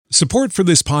Support for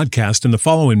this podcast and the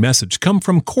following message come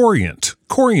from Corient.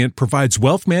 Corient provides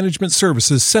wealth management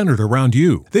services centered around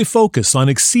you. They focus on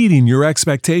exceeding your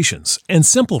expectations and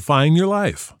simplifying your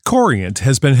life. Corient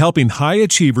has been helping high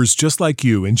achievers just like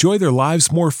you enjoy their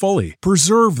lives more fully,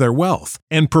 preserve their wealth,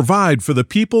 and provide for the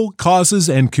people, causes,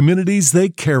 and communities they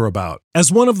care about. As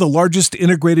one of the largest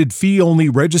integrated fee-only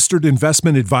registered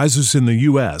investment advisors in the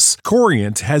U.S.,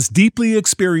 Corient has deeply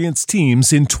experienced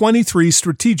teams in 23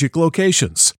 strategic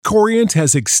locations. Corient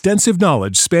has extensive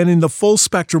knowledge spanning the full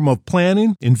spectrum of planning,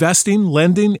 investing,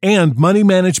 lending, and money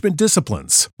management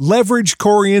disciplines. Leverage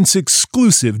Corient's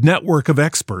exclusive network of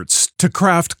experts to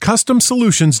craft custom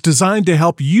solutions designed to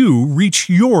help you reach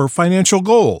your financial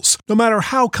goals, no matter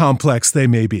how complex they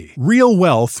may be. Real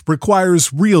wealth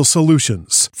requires real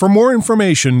solutions. For more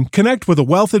information, connect with a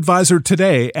wealth advisor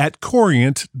today at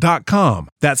Corient.com.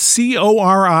 That's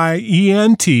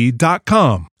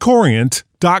Corient.com.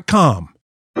 Corient.com.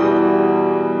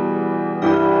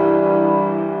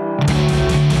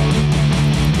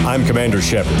 I'm Commander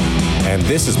Shepard, and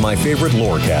this is my favorite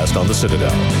lorecast on the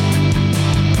Citadel.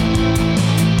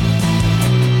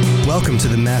 Welcome to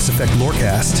the Mass Effect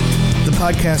Lorecast, the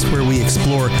podcast where we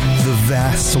explore the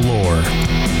vast lore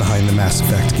behind the Mass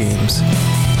Effect games.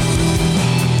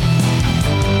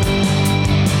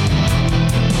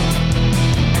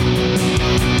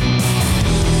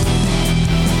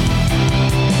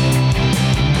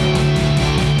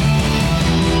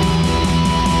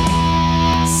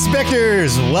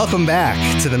 Spectres, welcome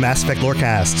back to the Mass Effect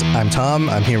Lorecast. I'm Tom.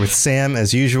 I'm here with Sam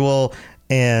as usual.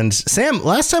 And Sam,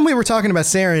 last time we were talking about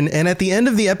Saren, and at the end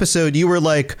of the episode, you were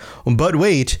like, but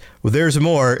wait, there's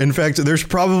more. In fact, there's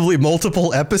probably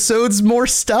multiple episodes, more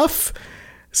stuff.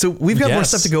 So we've got more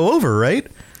stuff to go over, right?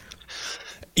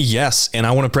 Yes, and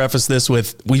I want to preface this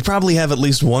with, we probably have at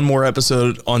least one more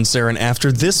episode on Saren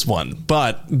after this one,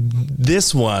 but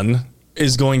this one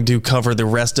is going to cover the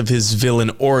rest of his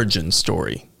villain origin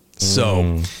story.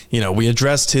 So, we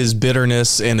addressed his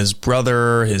bitterness and his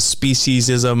brother, his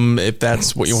speciesism, if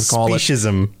that's what you want to call it.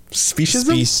 Speciesism?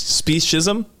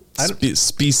 Speciesism?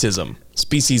 Speciesism.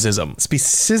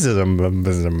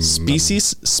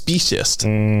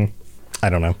 Speciesist. I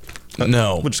don't know.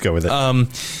 No. We'll just go with it.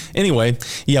 Anyway,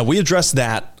 we addressed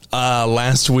that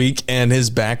last week and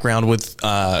his background with,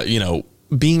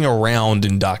 being around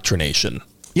indoctrination.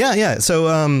 Yeah.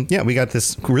 So, we got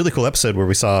this really cool episode where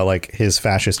we saw like his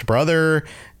fascist brother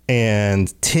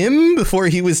and Tim before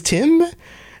he was Tim.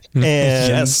 And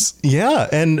yes. Yeah.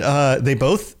 And they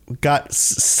both got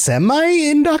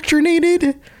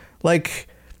semi-indoctrinated, like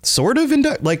sort of.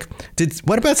 What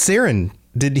about Saren?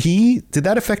 Did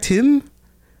that affect him?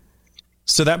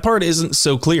 So that part isn't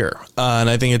so clear, and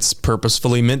I think it's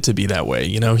purposefully meant to be that way.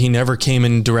 He never came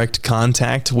in direct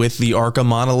contact with the Arca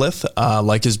monolith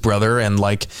like his brother and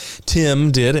like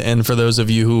Tim did. And for those of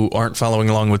you who aren't following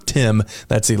along with Tim,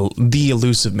 that's the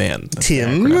elusive man. That's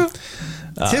Tim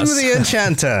the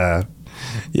Enchanter.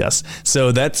 Yes.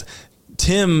 So that's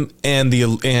Tim and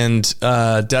Decius,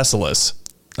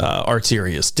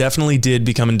 Arterius, definitely did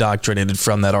become indoctrinated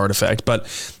from that artifact, but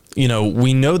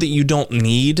we know that you don't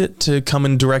need to come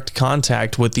in direct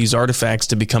contact with these artifacts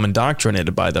to become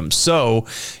indoctrinated by them. So,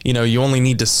 you only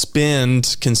need to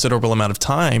spend considerable amount of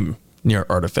time near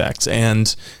artifacts,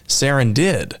 and Saren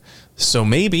did. So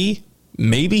maybe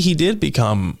he did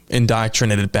become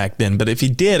indoctrinated back then, but if he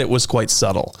did, it was quite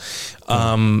subtle.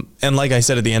 And like I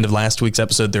said at the end of last week's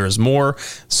episode, there is more.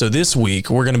 So this week,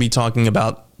 we're going to be talking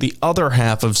about the other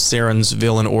half of Saren's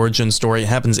villain origin story. It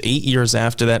happens 8 years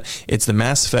after that. It's the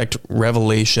Mass Effect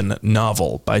Revelation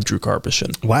novel by Drew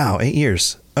Karpyshyn. Wow, 8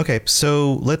 years. Okay,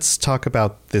 so let's talk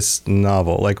about this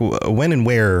novel. Like, when and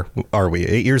where are we?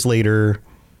 8 years later?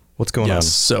 What's going on?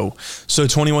 So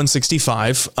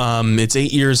 2165. It's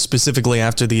 8 years specifically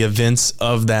after the events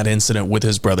of that incident with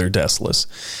his brother Decius.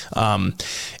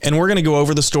 And we're going to go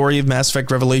over the story of Mass Effect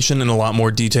Revelation in a lot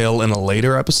more detail in a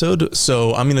later episode.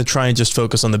 So I'm going to try and just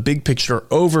focus on the big picture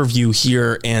overview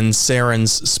here and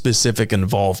Saren's specific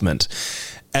involvement.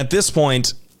 At this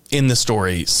point in the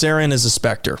story, Saren is a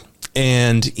Spectre,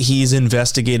 and he's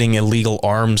investigating illegal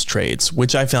arms trades,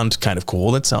 which I found kind of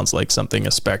cool. That sounds like something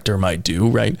a Spectre might do,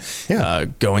 right? Yeah.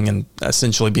 Going and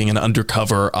essentially being an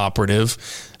undercover operative,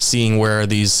 seeing where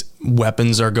these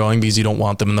weapons are going because you don't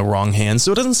want them in the wrong hands.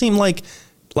 So it doesn't seem like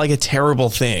a terrible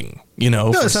thing,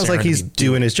 No, it sounds like he's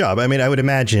doing his job. I mean, I would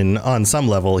imagine on some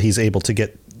level he's able to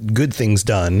get good things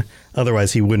done.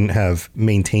 Otherwise, he wouldn't have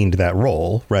maintained that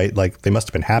role, right? Like, they must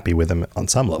have been happy with him on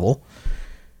some level.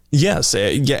 Yes,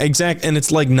 yeah, exactly. And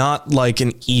it's not like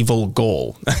an evil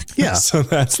goal. Yeah. So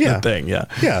that's the thing. Yeah.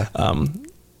 Yeah. And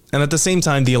at the same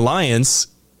time, the Alliance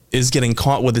is getting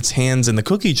caught with its hands in the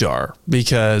cookie jar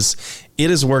because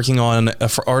it is working on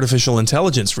for artificial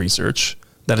intelligence research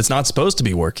that it's not supposed to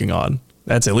be working on.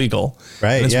 That's illegal.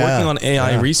 Right. And it's working on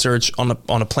AI research on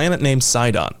a planet named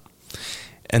Sidon.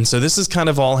 And so this is kind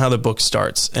of all how the book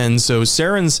starts. And so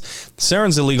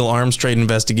Saren's illegal arms trade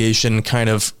investigation kind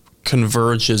of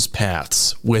converges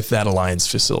paths with that Alliance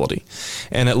facility.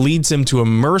 And it leads him to a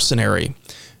mercenary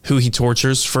who he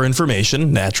tortures for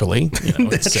information, naturally.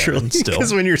 Naturally,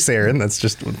 because when you're Saren, that's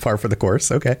just par for the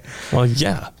course. Okay. Well,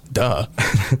 yeah, duh.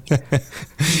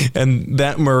 And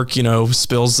that merc,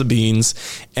 spills the beans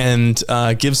and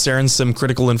gives Saren some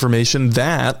critical information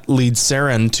that leads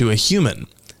Saren to a human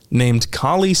named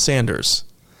Collie Sanders.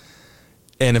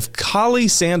 And if Collie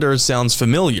Sanders sounds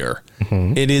familiar,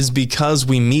 it is because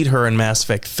we meet her in Mass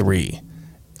Effect 3.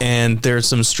 And there's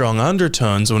some strong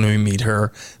undertones when we meet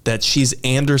her that she's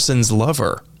Anderson's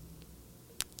lover.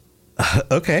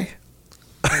 Okay.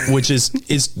 Which is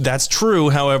that's true.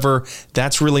 However,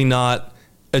 that's really not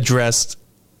addressed.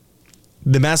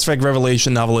 The Mass Effect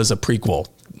Revelation novel is a prequel.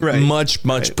 Right. Much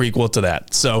prequel to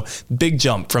that. So big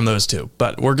jump from those two.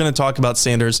 But we're going to talk about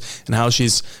Sanders and how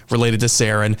she's related to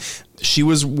Saren. She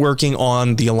was working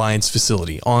on the Alliance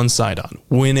facility on Sidon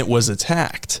when it was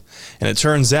attacked. And it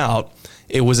turns out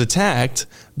it was attacked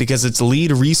because its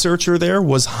lead researcher there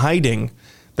was hiding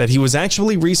that he was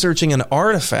actually researching an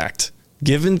artifact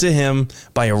given to him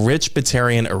by a rich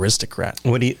Batarian aristocrat.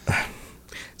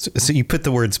 So you put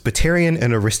the words Batarian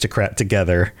and aristocrat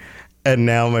together, and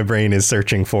now my brain is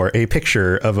searching for a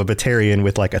picture of a Batarian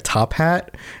with like a top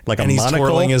hat, like a monocle, he's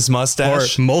twirling his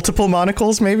mustache, or multiple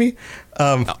monocles, maybe.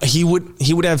 He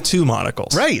would have two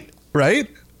monocles. Right.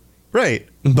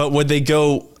 But would they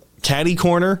go catty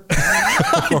corner?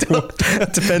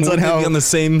 Depends on how on the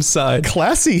same side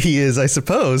classy he is, I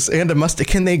suppose. And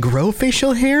can they grow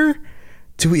facial hair?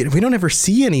 We don't ever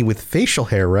see any with facial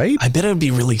hair, right? I bet it would be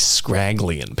really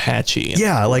scraggly and patchy. And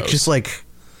gross.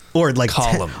 Or like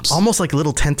columns, almost like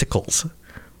little tentacles.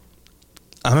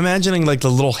 I'm imagining like the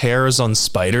little hairs on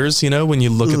spiders, when you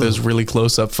look at those really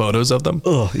close up photos of them.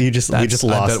 Oh, we just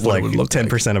lost like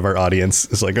 10% of our audience.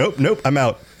 It's like, oh, nope, I'm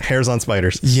out. Hairs on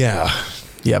spiders. Yeah,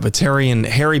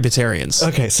 hairy Batarians.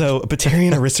 Okay, so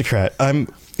Batarian aristocrat.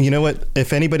 You know what?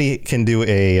 If anybody can do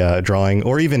a drawing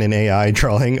or even an AI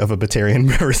drawing of a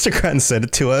Batarian aristocrat and send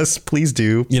it to us, please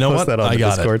do. You know Post what? that on the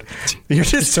Discord. You're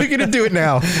just going to do it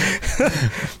now.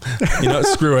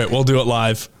 Screw it. We'll do it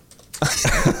live.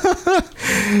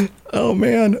 Oh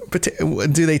man, but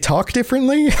do they talk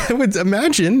differently? I would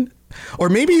imagine, or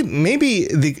maybe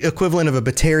the equivalent of a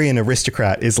Batarian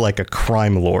aristocrat is like a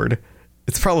crime lord.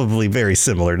 It's probably very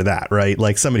similar to that, right?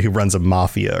 Like somebody who runs a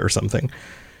mafia or something.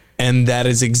 And that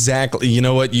is exactly,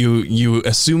 what you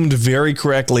assumed very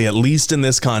correctly, at least in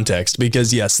this context,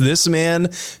 because yes, this man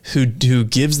who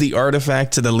gives the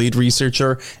artifact to the lead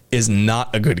researcher is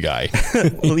not a good guy.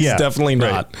 He's definitely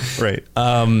not. Right.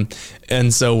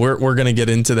 And so we're going to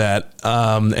get into that.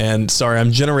 And sorry,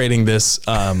 I'm generating this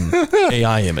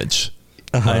AI image.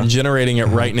 I'm generating it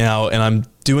right now, and I'm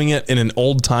doing it in an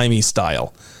old timey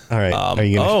style. All right. Are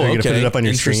you going to put it up on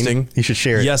your screen? You should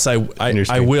share it. Yes, I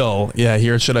will. Yeah.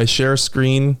 Here, should I share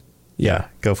screen? Yeah,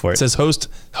 go for it. It says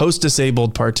host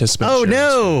disabled participant. Oh,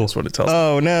 no. That's what it tells me.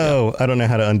 Oh, no. Yeah. I don't know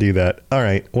how to undo that. All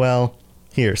right. Well,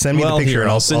 here, send me the picture. Here,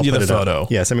 I'll send you the photo.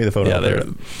 Yeah, send me the photo. Yeah,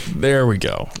 there we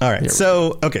go. All right.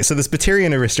 So this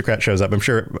Batarian aristocrat shows up. I'm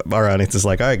sure our audience is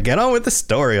like, all right, get on with the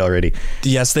story already.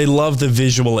 Yes, they love the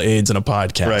visual aids in a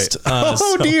podcast.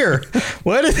 Right. Dear.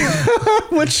 What?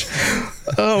 Which?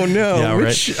 Oh, no. Yeah,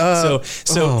 which, right.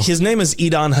 So his name is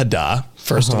Idan Haddah,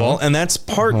 first of all, and that's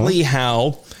partly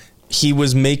how he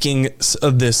was making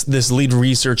this lead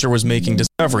researcher was making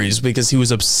discoveries, because he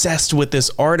was obsessed with this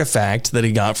artifact that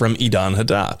he got from Idan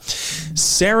Haddah.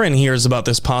 Saren hears about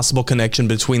this possible connection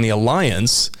between the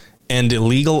Alliance and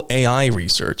illegal AI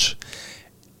research.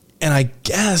 And I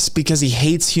guess because he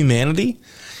hates humanity,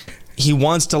 he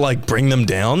wants to bring them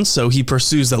down. So he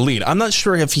pursues the lead. I'm not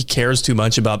sure if he cares too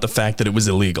much about the fact that it was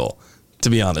illegal. To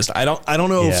be honest, I don't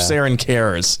know if Saren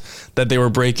cares that they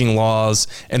were breaking laws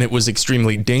and it was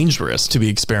extremely dangerous to be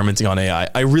experimenting on AI.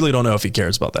 I really don't know if he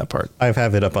cares about that part. I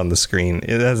have it up on the screen.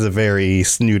 It has a very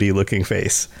snooty looking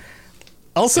face.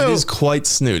 Also, it is quite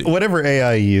snooty. Whatever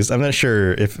AI you use, I'm not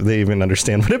sure if they even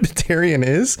understand what a Batarian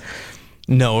is.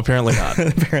 No, apparently not.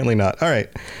 Apparently not. All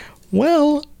right.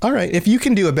 Well, all right. If you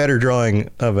can do a better drawing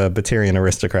of a Batarian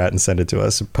aristocrat and send it to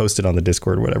us, post it on the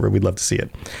Discord or whatever, we'd love to see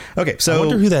it. Okay, so I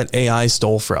wonder who that AI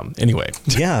stole from. Anyway.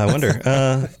 Yeah, I wonder.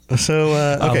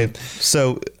 Okay.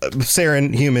 So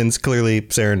Saren, humans, clearly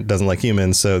Saren doesn't like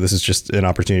humans, so this is just an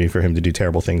opportunity for him to do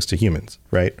terrible things to humans,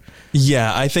 right?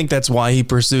 Yeah, I think that's why he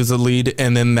pursues the lead,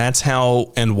 and then that's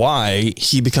how and why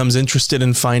he becomes interested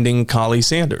in finding Collie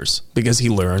Sanders, because he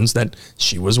learns that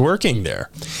she was working there.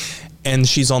 And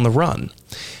she's on the run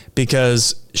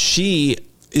because she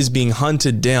is being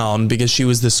hunted down because she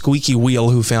was the squeaky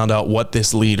wheel who found out what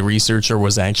this lead researcher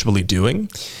was actually doing.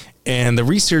 And the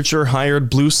researcher hired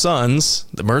Blue Suns,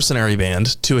 the mercenary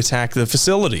band, to attack the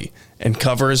facility and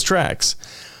cover his tracks.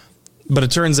 But it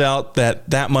turns out that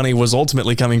that money was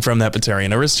ultimately coming from that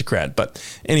Batarian aristocrat. But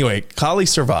anyway, Collie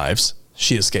survives.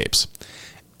 She escapes.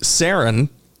 Saren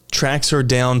tracks her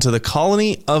down to the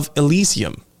colony of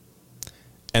Elysium.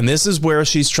 And this is where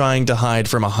she's trying to hide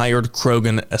from a hired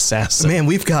Krogan assassin. Man,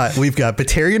 we've got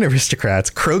Batarian aristocrats,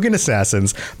 Krogan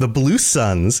assassins, the Blue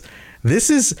Suns.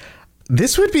 This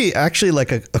would be actually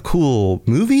like a cool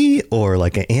movie or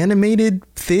like an animated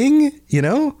thing, you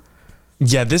know?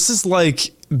 Yeah, this is like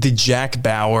the Jack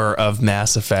Bauer of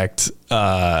Mass Effect,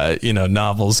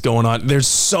 novels going on. There's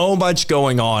so much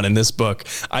going on in this book.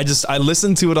 I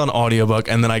listened to it on audiobook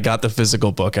and then I got the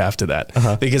physical book after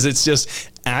that because it's just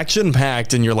action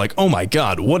packed and you're like, oh my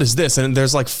God, what is this? And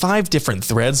there's like 5 different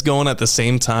threads going at the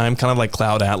same time, kind of like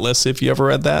Cloud Atlas, if you ever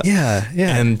read that. Yeah.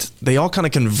 And they all kind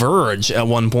of converge at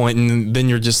one point and then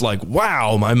you're just like,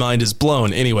 wow, my mind is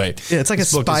blown. Anyway. Yeah, it's like a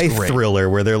spy thriller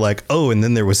where they're like, oh, and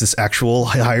then there was this actual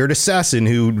hired assassin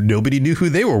who nobody knew who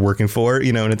they were working for,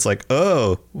 and it's like,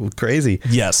 oh, crazy.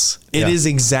 Yes, it is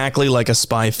exactly like a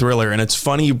spy thriller. And it's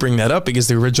funny you bring that up because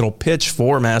the original pitch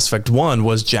for Mass Effect 1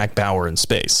 was Jack Bauer in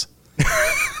space.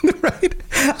 Right.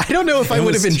 I don't know if I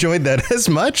would have enjoyed that as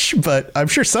much, but I'm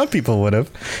sure some people would have.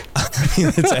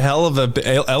 It's a hell of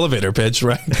a elevator pitch,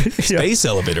 right? Space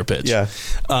elevator pitch. Yeah.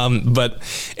 But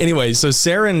anyway, so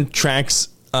Saren tracks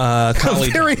a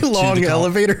very long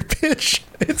elevator pitch.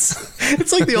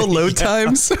 It's like the old load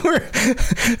times where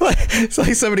it's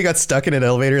like somebody got stuck in an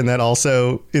elevator and that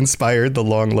also inspired the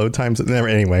long load times.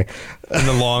 Anyway, and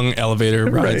the long elevator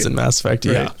rides in Mass Effect.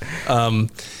 Yeah. Right.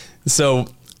 So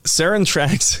Saren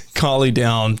tracks Collie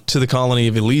down to the colony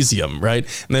of Elysium, right?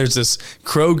 And there's this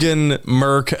Krogan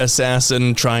merc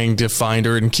assassin trying to find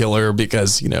her and kill her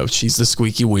because, she's the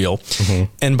squeaky wheel.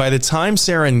 Mm-hmm. And by the time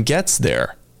Saren gets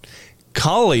there,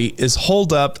 Collie is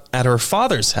holed up at her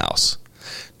father's house,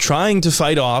 trying to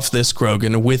fight off this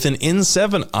Krogan with an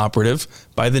N7 operative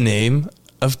by the name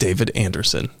of David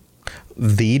Anderson.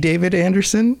 The David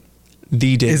Anderson?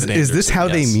 The David Anderson. Is this how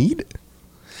they meet?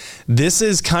 This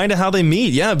is kind of how they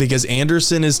meet, yeah, because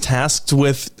Anderson is tasked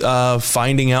with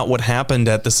finding out what happened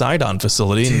at the Sidon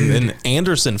facility, and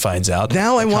Anderson finds out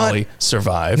Collie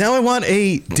survived. Now I want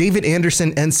a David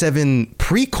Anderson N7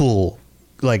 prequel,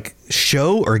 like,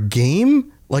 show or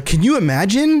game. Like, can you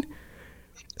imagine?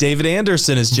 David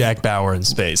Anderson is Jack Bauer in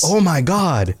space. Oh my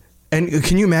God. And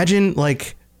can you imagine,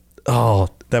 like, oh,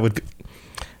 that would be...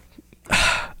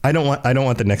 I don't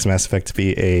want the next Mass Effect to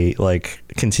be a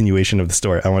continuation of the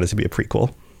story. I want it to be a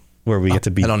prequel where we get to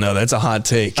be. I don't know. That's a hot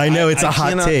take. I know it's a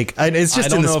hot take. It's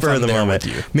just in the spur of the moment.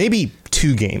 Maybe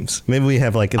 2 games. Maybe we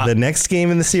have the next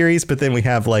game in the series, but then we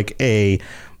have a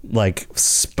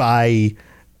spy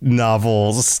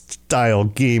novel style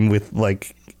game with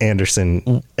Anderson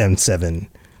N7.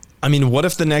 I mean, what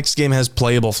if the next game has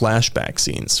playable flashback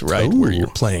scenes, right? Ooh. Where you're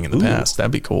playing in the past.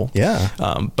 That'd be cool. Yeah.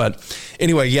 But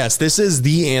anyway, yes, this is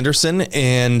the Anderson.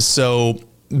 And so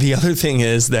the other thing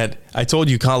is that I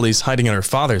told you Collie's hiding in her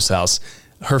father's house.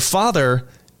 Her father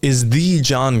is the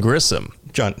John Grisham.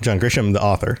 John Grisham, the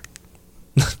author.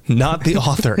 Not the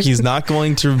author. He's not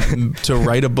going to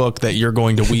write a book that you're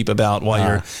going to weep about while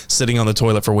you're sitting on the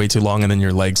toilet for way too long and then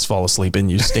your legs fall asleep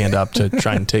and you stand up to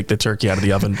try and take the turkey out of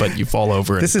the oven, but you fall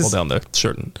over and pull down the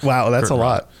shirt. Wow, that's a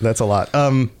lot. That's a lot.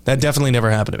 That definitely never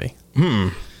happened to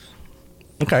me.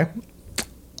 Okay.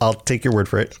 I'll take your word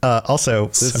for it. Also,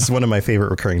 this is one of my favorite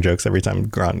recurring jokes every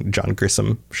time John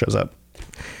Grisham shows up.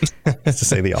 To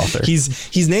say the author.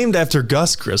 He's named after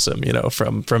Gus Grissom,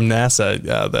 from NASA,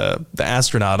 the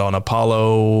astronaut on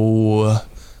Apollo.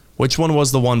 Which one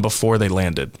was the one before they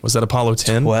landed? Was that Apollo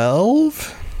 10?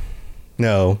 12?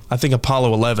 No. I think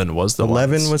Apollo 11 was the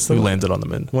 11 was the who landed on the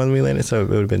moon. When we landed, so it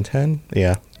would have been 10?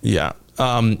 Yeah. Yeah.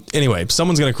 Anyway,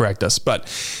 someone's going to correct us, but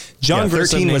John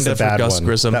Grissom 13 was the bad Gus one.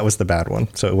 Grissom. That was the bad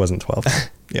one, so it wasn't 12.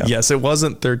 Yeah. Yes, it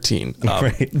wasn't 13.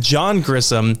 Right. John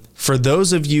Grissom, for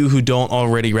those of you who don't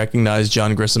already recognize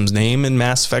John Grissom's name in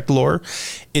Mass Effect lore,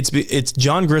 it's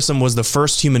John Grissom was the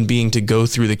first human being to go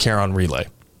through the Charon Relay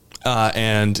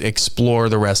and explore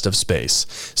the rest of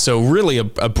space. So really a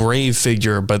brave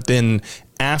figure, but then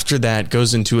after that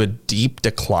goes into a deep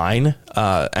decline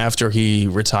after he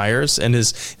retires and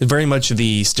is very much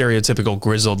the stereotypical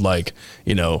grizzled,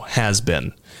 has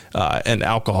been. And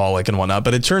alcoholic and whatnot.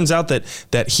 But it turns out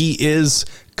that he is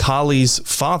Kali's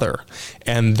father,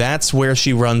 and that's where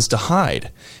she runs to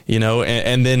hide,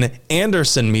 and then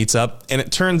Anderson meets up, and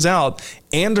it turns out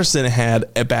Anderson had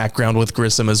a background with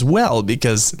Grissom as well,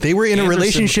 because they were in a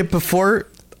relationship before.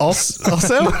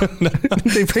 Also, no,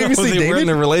 they previously dated? Were in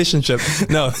a relationship.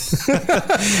 No,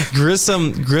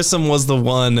 Grissom was the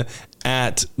one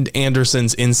at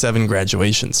Anderson's N7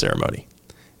 graduation ceremony.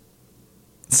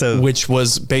 Which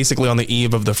was basically on the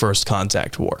eve of the First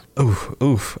Contact War.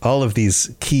 Oof. All of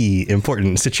these key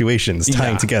important situations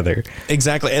tying together.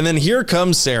 Exactly. And then here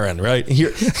comes Saren, right?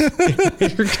 Here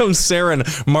comes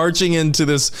Saren marching into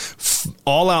this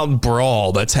all-out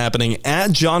brawl that's happening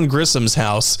at John Grissom's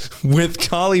house with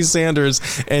Kali Sanders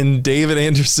and David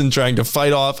Anderson trying to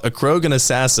fight off a Krogan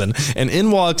assassin. And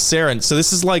in walks Saren. So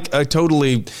this is like a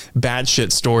totally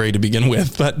batshit story to begin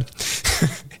with, but...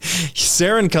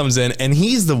 Saren comes in and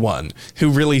he's the one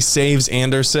who really saves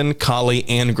Anderson, Kali,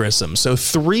 and Grissom. So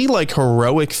 3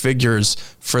 heroic figures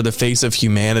for the face of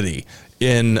humanity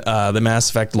in the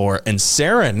Mass Effect lore, and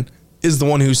Saren is the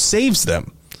one who saves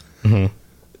them. Mm-hmm.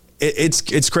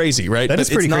 It's crazy, right? That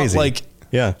is pretty crazy.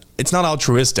 It's not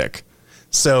altruistic.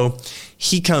 So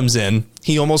he comes in,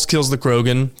 he almost kills the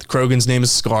Krogan. The Krogan's name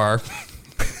is Scar.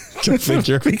 Go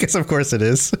figure. Because of course it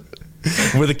is.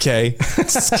 With a K.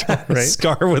 Scar, right.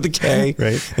 Scar with a K,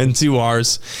 right. And 2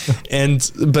 R's.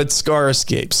 But Scar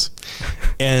escapes.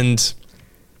 And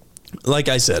like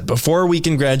I said, before we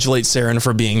congratulate Saren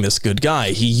for being this good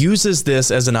guy, he uses this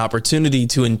as an opportunity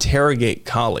to interrogate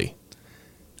Kali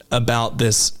about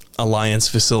this Alliance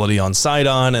facility on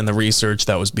Sidon and the research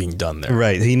that was being done there.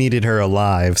 Right. He needed her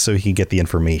alive so he could get the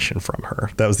information from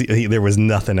her. That was there was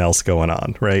nothing else going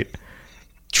on, right?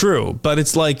 True, but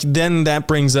it's then that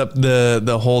brings up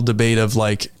the whole debate of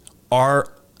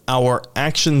are our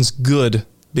actions good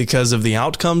because of the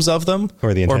outcomes of them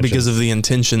or because of the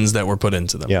intentions that were put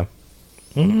into them? Yeah.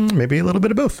 Maybe a little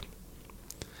bit of both.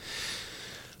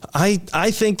 I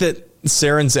think that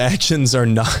Saren's actions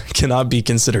cannot be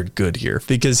considered good here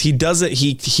because he does it.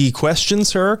 He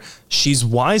questions her. She's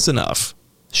wise enough.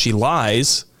 She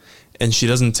lies and she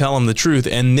doesn't tell him the truth.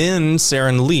 And then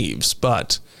Saren leaves,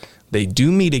 but they do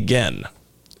meet again,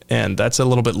 and that's a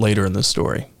little bit later in the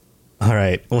story. All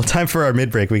right. Well, time for our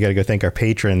mid-break. We got to go thank our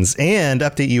patrons and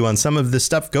update you on some of the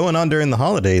stuff going on during the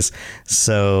holidays.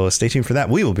 So stay tuned for that.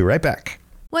 We will be right back.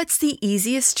 What's the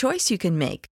easiest choice you can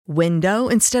make? Window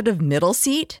instead of middle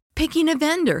seat? Picking a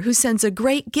vendor who sends a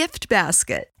great gift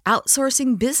basket?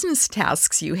 Outsourcing business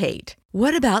tasks you hate?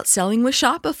 What about selling with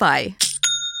Shopify?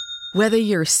 Whether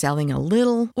you're selling a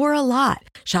little or a lot,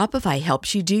 Shopify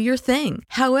helps you do your thing,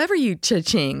 however you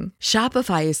cha-ching.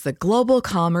 Shopify is the global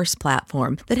commerce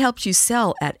platform that helps you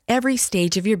sell at every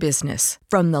stage of your business.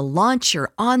 From the launch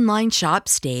your online shop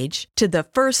stage to the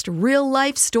first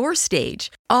real-life store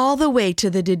stage, all the way to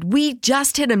the did we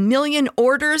just hit 1 million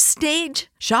orders stage.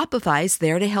 Shopify's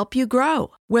there to help you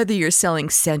grow. Whether you're selling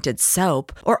scented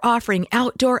soap or offering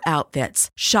outdoor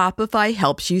outfits, Shopify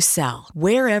helps you sell.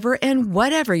 Wherever and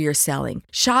whatever you're selling,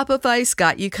 Shopify's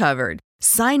got you covered.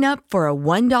 Sign up for a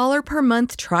 $1 per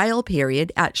month trial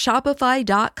period at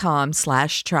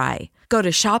shopify.com/try. Go to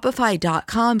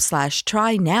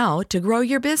shopify.com/try now to grow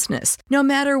your business, no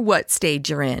matter what stage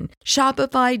you're in.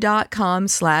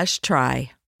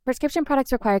 Shopify.com/try. Prescription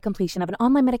products require completion of an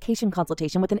online medication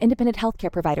consultation with an independent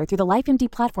healthcare provider through the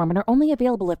LifeMD platform and are only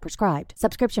available if prescribed.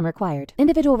 Subscription required.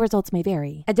 Individual results may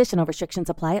vary. Additional restrictions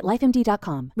apply at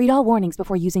lifemd.com. Read all warnings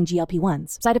before using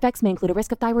GLP-1s. Side effects may include a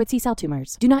risk of thyroid C-cell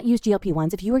tumors. Do not use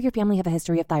GLP-1s if you or your family have a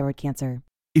history of thyroid cancer.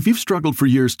 If you've struggled for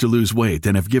years to lose weight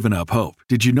and have given up hope,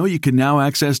 did you know you can now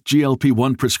access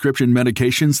GLP-1 prescription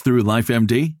medications through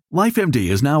LifeMD? LifeMD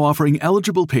is now offering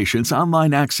eligible patients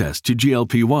online access to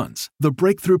GLP-1s, the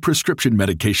breakthrough prescription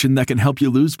medication that can help you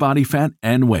lose body fat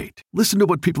and weight. Listen to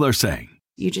what people are saying.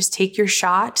 You just take your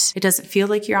shot. It doesn't feel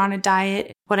like you're on a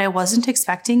diet. What I wasn't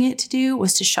expecting it to do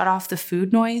was to shut off the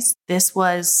food noise. This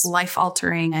was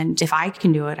life-altering, and if I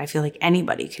can do it, I feel like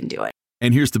anybody can do it.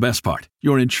 And here's the best part.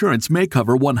 Your insurance may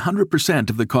cover 100%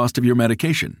 of the cost of your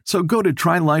medication. So go to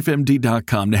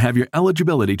TryLifeMD.com to have your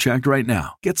eligibility checked right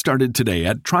now. Get started today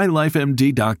at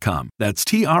TryLifeMD.com. That's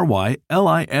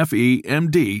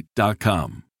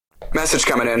TryLifeMD.com. Message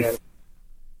coming in.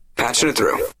 Patching it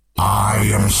through. I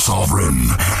am sovereign,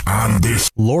 and this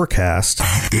Lorecast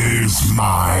is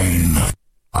mine.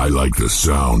 I like the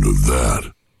sound of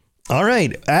that. All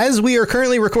right. As we are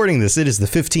currently recording this, it is the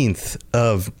 15th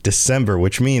of December,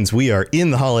 which means we are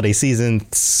in the holiday season.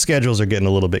 Schedules are getting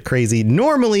a little bit crazy.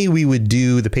 Normally, we would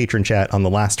do the patron chat on the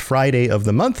last Friday of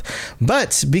the month.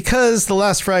 But because the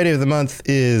last Friday of the month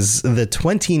is the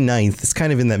 29th, it's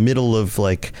kind of in that middle of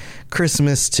like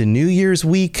Christmas to New Year's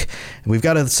week. We've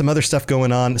got some other stuff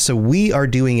going on. So we are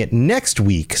doing it next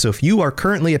week. So if you are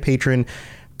currently a patron,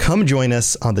 come join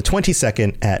us on the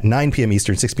 22nd at 9 p.m.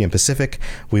 Eastern, 6 p.m. Pacific.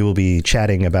 We will be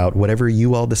chatting about whatever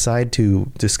you all decide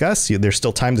to discuss. There's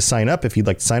still time to sign up if you'd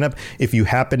like to sign up. If you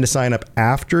happen to sign up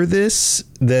after this,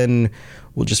 then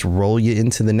we'll just roll you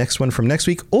into the next one from next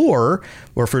week or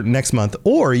for next month,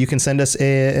 or you can send us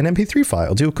an MP3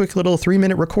 file. Do a quick little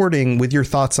 3-minute recording with your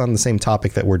thoughts on the same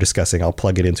topic that we're discussing. I'll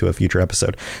plug it into a future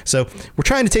episode. So we're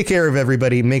trying to take care of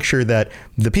everybody, make sure that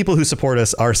the people who support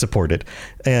us are supported.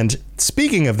 And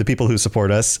speaking of the people who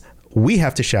support us, we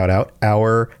have to shout out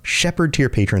our Shepherd tier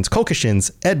patrons,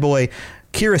 Kolkashins, Ed Boy,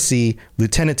 Kira C,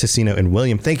 Lieutenant Tessino, and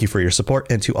William. Thank you for your support.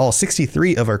 And to all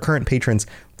 63 of our current patrons,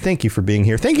 thank you for being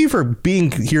here. Thank you for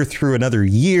being here through another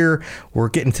year. We're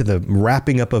getting to the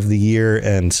wrapping up of the year.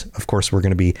 And of course, we're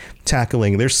going to be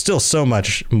tackling, there's still so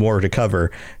much more to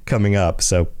cover coming up.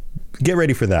 So get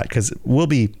ready for that, because we'll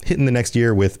be hitting the next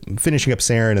year with finishing up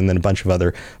Saren and then a bunch of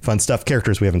other fun stuff,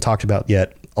 characters we haven't talked about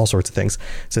yet, all sorts of things.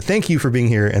 So thank you for being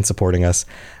here and supporting us.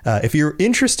 If you're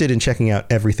interested in checking out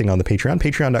everything on the Patreon,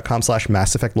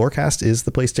 patreon.com/Mass Effect Lorecast is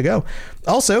the place to go.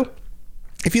 Also,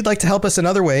 if you'd like to help us in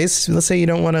other ways, let's say you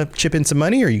don't want to chip in some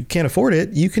money or you can't afford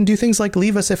it, you can do things like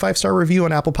leave us a 5-star review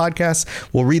on Apple Podcasts.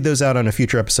 We'll read those out on a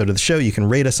future episode of the show. You can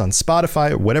rate us on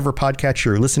Spotify or whatever podcast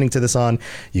you're listening to this on.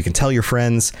 You can tell your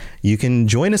friends. You can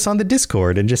join us on the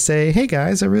Discord and just say, hey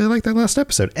guys, I really like that last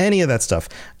episode. Any of that stuff.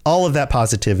 All of that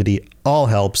positivity all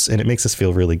helps, and it makes us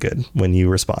feel really good when you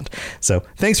respond. So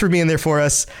thanks for being there for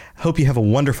us. Hope you have a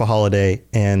wonderful holiday,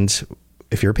 and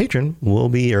if you're a patron, we'll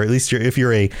be, or at least if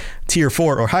you're a tier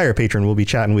 4 or higher patron, we'll be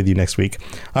chatting with you next week.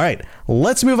 All right,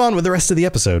 let's move on with the rest of the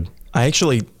episode. I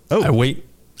think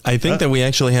that we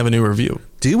actually have a new review.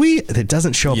 Do we? It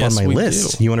doesn't show up on my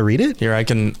list. Do. You want to read it? Here, I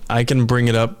can bring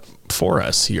it up for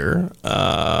us here.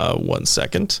 1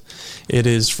 second. It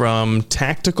is from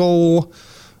Tactical.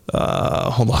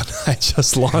 Hold on, I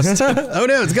just lost it. Oh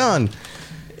no, it's gone.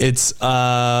 It's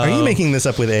Are you making this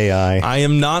up with AI? I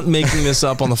am not making this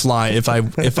up on the fly. If I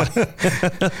this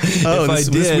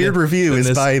weird review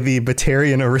is by the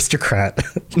Batarian Aristocrat.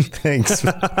 Thanks.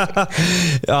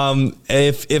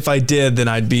 If I did, then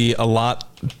I'd be a lot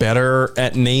better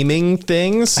at naming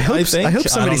things. I hope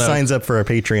somebody signs up for our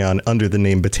Patreon under the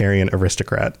name Batarian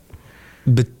Aristocrat.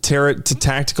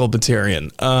 Tactical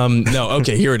Batarian. No,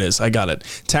 okay, here it is. I got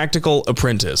it. Tactical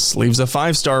Apprentice leaves a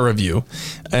 5-star review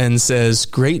and says,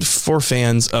 great for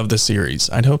fans of the series.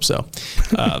 I'd hope so.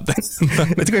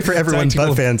 It's great for everyone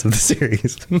but fans of the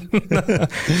series.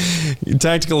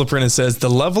 Tactical Apprentice says, the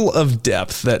level of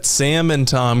depth that Sam and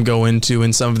Tom go into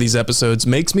in some of these episodes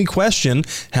makes me question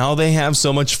how they have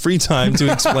so much free time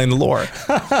to explain the lore.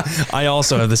 I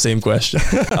also have the same question.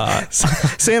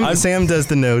 Sam does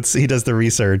the notes. He does the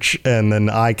research, and then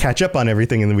I catch up on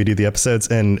everything, and then we do the episodes,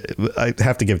 and I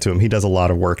have to give it to him. He does a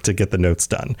lot of work to get the notes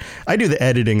done. I do the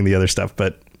editing and the other stuff,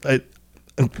 but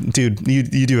dude,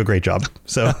 you do a great job.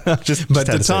 So just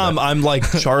to Tom, I'm like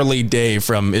Charlie Day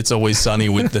from It's Always Sunny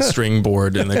with the string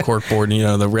board and the cork board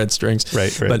and, the red strings.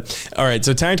 Right. But all right.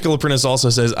 So Tactical Apprentice also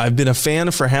says, I've been a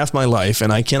fan for half my life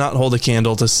and I cannot hold a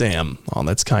candle to Sam. Oh,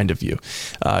 that's kind of you.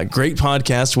 Great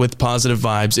podcast with positive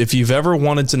vibes. If you've ever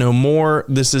wanted to know more,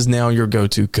 this is now your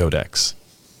go-to codex.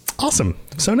 Awesome.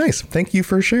 So nice. Thank you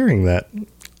for sharing that.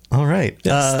 All right.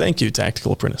 Yes, thank you,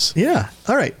 Tactical Apprentice. Yeah.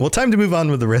 All right. Well, time to move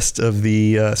on with the rest of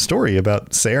the story about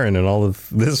Saren and all of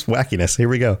this wackiness. Here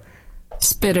we go.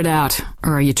 Spit it out,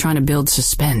 or are you trying to build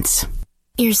suspense?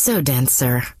 You're so dense,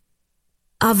 sir.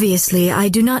 Obviously, I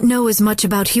do not know as much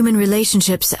about human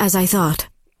relationships as I thought.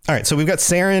 All right. So we've got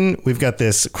Saren. We've got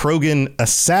this Krogan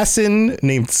assassin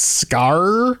named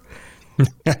Scar.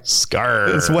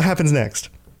 Scar. So what happens next?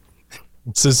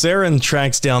 So Saren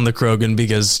tracks down the Krogan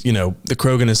because, the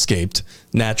Krogan escaped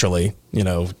naturally,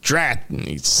 drat, and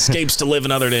he escapes to live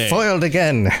another day. Foiled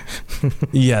again.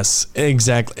 Yes,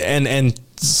 exactly. And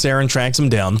Saren tracks him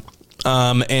down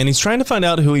And he's trying to find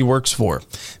out who he works for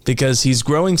because he's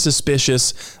growing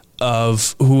suspicious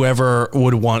of whoever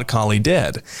would want Kali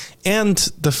dead. And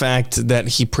the fact that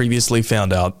he previously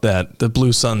found out that the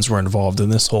Blue Suns were involved in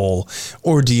this whole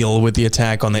ordeal with the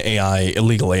attack on the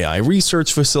illegal AI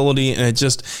research facility. And it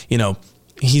just,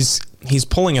 he's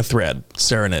pulling a thread,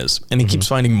 Saren is, and he keeps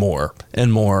finding more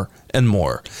and more and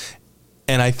more.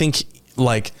 And I think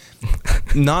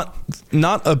not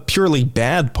a purely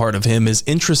bad part of him is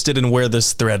interested in where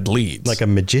this thread leads. Like a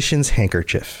magician's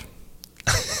handkerchief.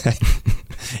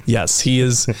 Yes, he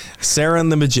is Saren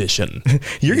the magician.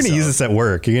 You're going to use this at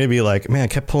work. You're going to be like, man, I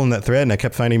kept pulling that thread and I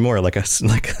kept finding more, like a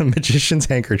magician's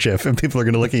handkerchief. And people are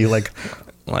going to look at you like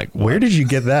where did you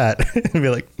get that? And be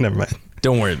like, never mind.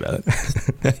 Don't worry about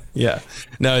it. Yeah.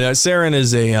 No, Saren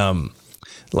is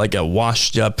a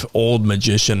washed up old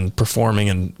magician performing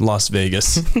in Las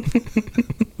Vegas.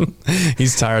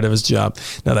 He's tired of his job.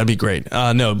 No, that'd be great.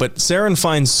 But Saren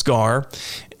finds Scar,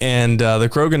 and the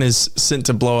Krogan is sent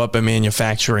to blow up a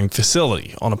manufacturing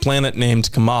facility on a planet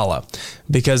named Kamala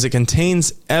because it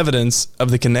contains evidence of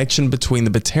the connection between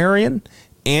the Batarian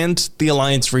and the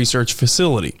Alliance research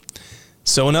facility.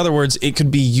 So in other words, it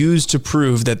could be used to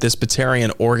prove that this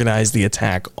Batarian organized the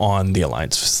attack on the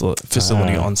Alliance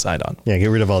facility on Sidon. Yeah, get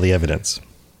rid of all the evidence.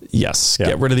 Yes,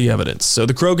 get rid of the evidence. So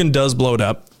the Krogan does blow it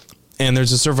up, and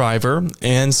there's a survivor,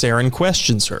 and Saren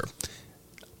questions her.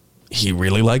 He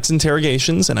really likes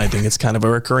interrogations, and I think it's kind of a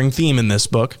recurring theme in this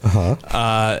book.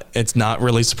 It's not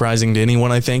really surprising to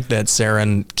anyone, I think, that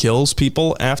Saren kills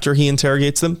people after he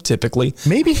interrogates them, typically.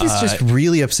 Maybe he's just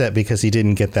really upset because he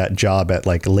didn't get that job at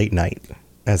late night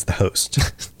as the host.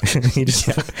 He just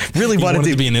really wanted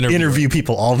to be an interview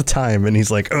people all the time, and he's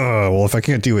like, oh, well, if I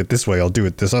can't do it this way, I'll do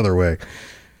it this other way.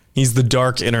 He's the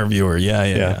dark interviewer.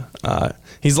 Yeah.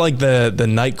 He's like the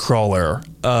Nightcrawler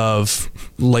of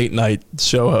late night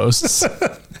show hosts.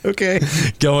 Okay.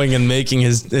 Going and making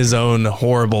his own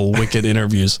horrible, wicked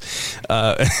interviews.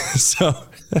 So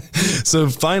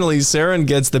finally, Saren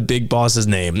gets the big boss's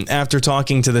name after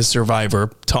talking to this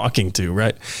survivor, talking to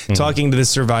this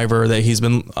survivor that he's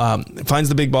been, finds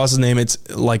the big boss's name. It's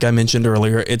like I mentioned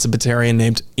earlier, it's a Batarian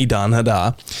named Idan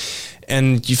Hada.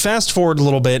 And you fast forward a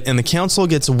little bit, and the council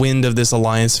gets wind of this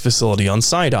Alliance facility on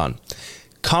Sidon.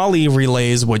 Kali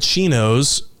relays what she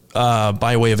knows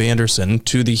by way of Anderson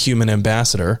to the human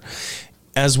ambassador,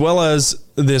 as well as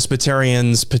this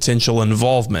Batarian's potential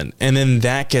involvement. And then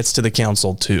that gets to the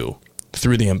council too,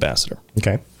 through the ambassador.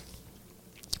 Okay.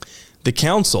 The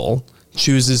council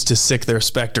chooses to sick their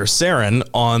Spectre Saren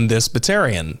on this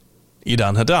Batarian,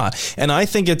 Idan Hada. And I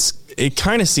think it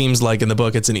kind of seems like in the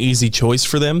book it's an easy choice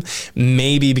for them.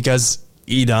 Maybe because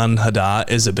Idan Hada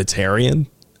is a Batarian.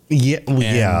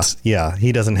 Yeah.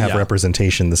 He doesn't have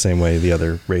representation the same way the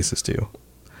other races do.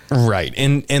 Right.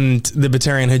 And the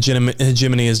Batarian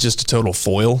hegemony is just a total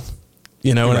foil.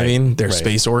 You know what I mean? They're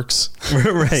space orcs.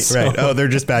 Right. Oh, they're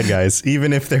just bad guys.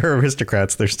 Even if they're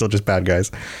aristocrats, they're still just bad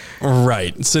guys.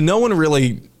 Right. So no one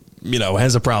really,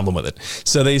 has a problem with it.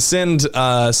 So they send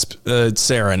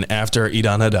Saren after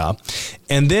Idan Hada.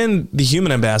 And then the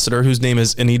human ambassador, whose name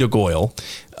is Anita Goyle,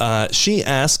 she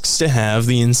asks to have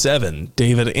the N7,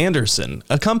 David Anderson,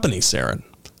 accompany Saren,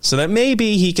 so that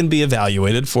maybe he can be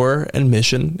evaluated for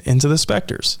admission into the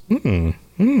Spectres.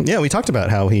 Yeah, we talked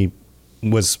about how he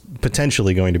was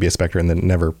potentially going to be a Spectre and then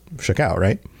never shook out,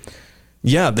 right?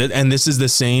 Yeah, and this is the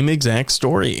same exact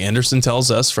story Anderson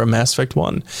tells us from Mass Effect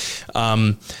 1.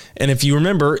 And if you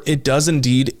remember, it does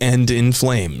indeed end in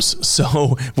flames.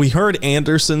 So we heard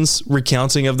Anderson's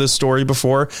recounting of this story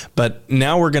before, but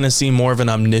now we're going to see more of an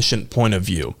omniscient point of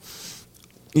view.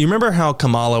 You remember how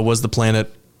Kamala was the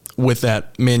planet with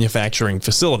that manufacturing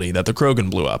facility that the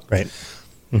Krogan blew up? Right.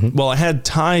 Mm-hmm. Well, it had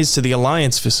ties to the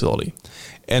Alliance facility.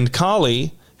 And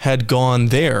Kali had gone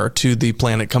there to the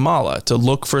planet Kamala to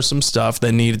look for some stuff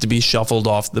that needed to be shuffled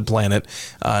off the planet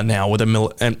now with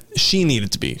and she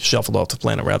needed to be shuffled off the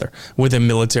planet rather with a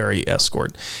military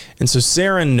escort. And so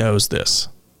Saren knows this,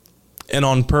 and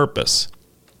on purpose,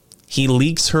 he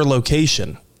leaks her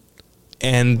location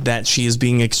and that she is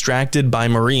being extracted by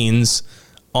Marines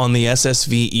on the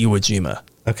SSV Iwo Jima.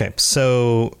 Okay,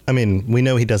 so, we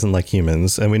know he doesn't like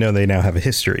humans, and we know they now have a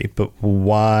history, but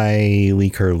why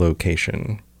leak her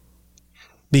location?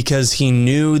 Because he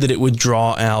knew that it would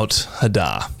draw out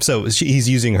Hada. So he's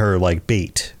using her like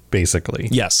bait, basically.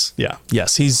 Yes. Yeah.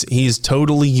 Yes, he's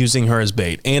totally using her as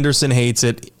bait. Anderson hates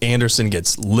it. Anderson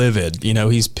gets livid.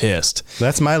 He's pissed.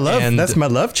 That's my love. That's my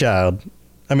love child.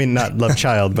 Not love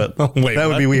child, but wait, that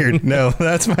would be weird. No,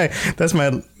 that's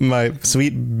my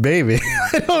sweet baby.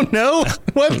 I don't know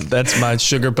what. That's my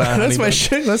sugar pie. That's my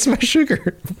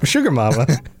sugar mama.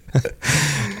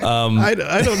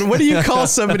 I don't know. What do you call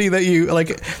somebody that you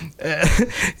like?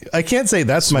 I can't say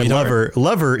that's sweetheart. My lover.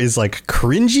 Lover is like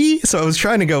cringy. So I was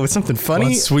trying to go with something funny.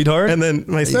 What, sweetheart? And then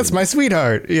that's my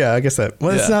sweetheart. Yeah, I guess that.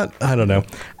 Well, it's not. I don't know.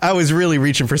 I was really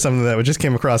reaching for something that just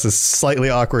came across as slightly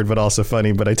awkward, but also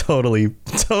funny. But I totally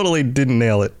didn't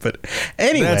nail it. But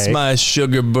anyway, that's my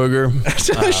sugar booger.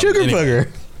 Sugar booger.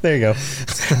 There you go.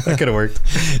 That could have worked.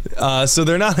 So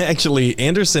they're not actually,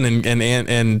 Anderson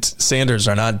and Sanders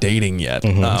are not dating yet.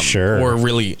 Sure. Or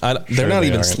really, they're not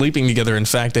even sleeping together. In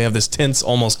fact, they have this tense,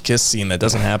 almost kiss scene that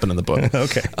doesn't happen in the book.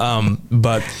 Okay.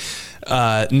 But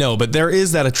there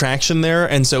is that attraction there.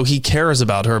 And so he cares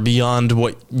about her beyond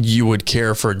what you would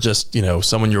care for just,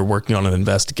 someone you're working on an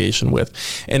investigation with.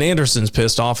 And Anderson's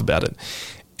pissed off about it.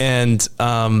 And,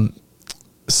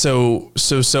 So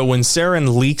when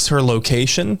Saren leaks her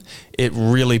location, it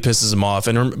really pisses him off.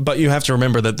 But you have to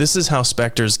remember that this is how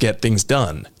Spectres get things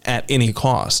done at any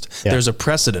cost. Yeah. There's a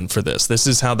precedent for this. This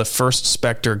is how the first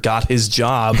Spectre got his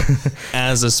job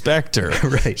as a Spectre.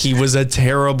 Right. He was a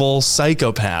terrible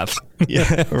psychopath.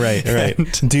 Yeah, right.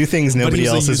 Do things nobody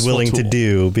else is willing to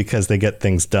do because they get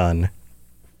things done.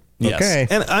 Yes. Okay.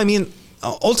 And I mean,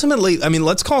 ultimately,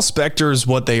 let's call Spectres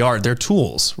what they are. They're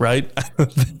tools, right?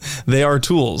 They are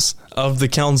tools of the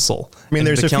council.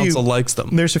 The council likes them.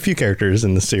 There's a few characters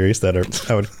in the series that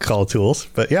I would call tools,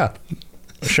 but yeah,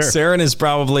 sure. Saren is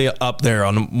probably up there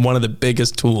on one of the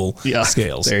biggest tool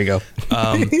scales. There you go.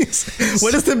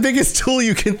 What is the biggest tool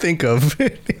you can think of?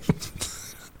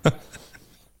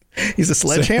 He's a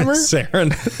sledgehammer?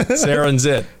 Saren's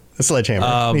it. A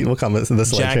sledgehammer. We'll call it the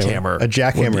sledgehammer. A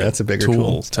jackhammer. That's a bigger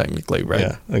tool. Technically, right?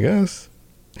 Yeah, I guess.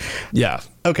 Yeah.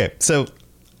 Okay, so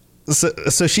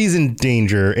she's in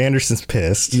danger. Anderson's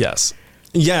pissed. Yes.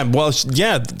 Yeah, well,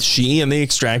 she and the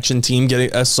extraction team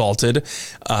get assaulted.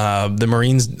 The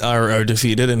Marines are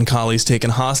defeated, and Kali's taken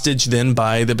hostage then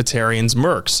by the Batarians'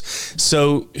 mercs.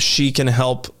 So she can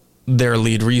help their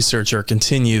lead researcher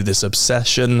continue this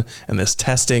obsession and this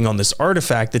testing on this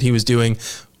artifact that he was doing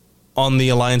on the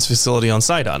Alliance facility on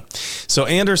Sidon. So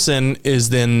Anderson is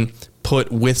then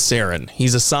put with Saren.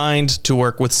 He's assigned to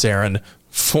work with Saren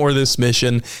for this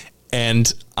mission,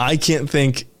 and I can't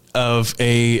think of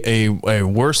a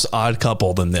worse odd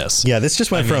couple than this. Yeah, this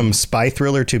just went from spy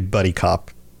thriller to buddy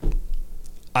cop.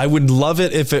 I would love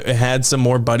it if it had some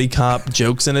more buddy cop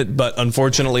jokes in it, but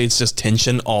unfortunately it's just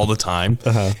tension all the time.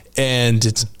 And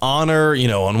it's honor,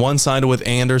 on one side with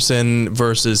Anderson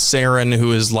versus Saren,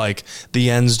 who is like the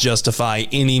ends justify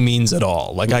any means at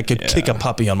all. Like I could kick a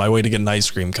puppy on my way to get an ice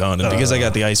cream cone, and because I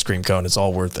got the ice cream cone, it's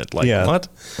all worth it. Like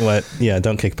what? Yeah,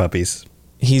 don't kick puppies.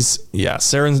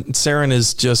 Saren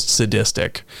is just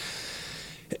sadistic.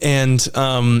 And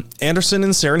Anderson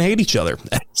and Saren hate each other.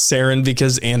 Saren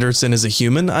because Anderson is a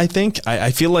human, I think.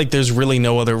 I feel like there's really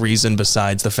no other reason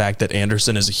besides the fact that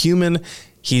Anderson is a human.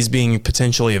 He's being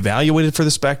potentially evaluated for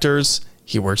the Spectres.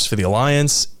 He works for the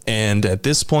Alliance. And at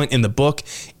this point in the book,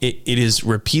 it is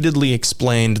repeatedly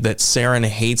explained that Saren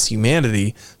hates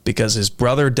humanity because his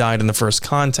brother died in the First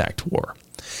Contact War.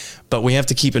 But we have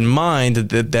to keep in mind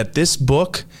that this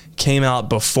book came out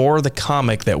before the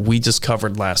comic that we just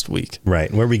covered last week.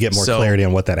 Right, where we get more clarity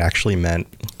on what that actually meant.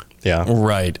 Yeah.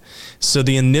 Right. So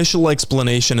the initial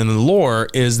explanation in the lore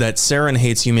is that Saren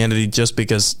hates humanity just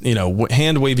because,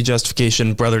 hand-wavy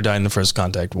justification, brother died in the First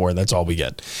Contact War. That's all we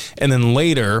get. And then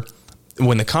later,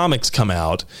 when the comics come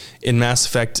out, in Mass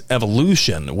Effect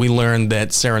Evolution, we learn that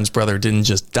Saren's brother didn't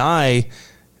just die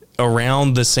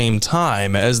around the same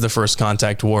time as the First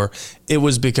Contact War. It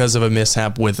was because of a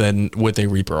mishap with a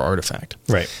Reaper artifact.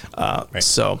 Right.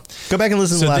 So go back and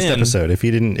listen to the last episode if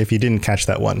you didn't catch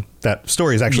that one. That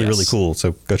story is actually really cool,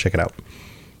 so go check it out.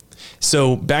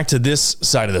 So back to this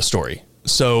side of the story.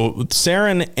 So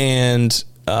Saren and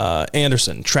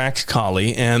Anderson track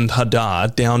Kali and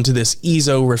Hadad down to this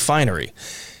Ezo refinery.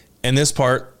 And this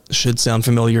part should sound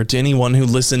familiar to anyone who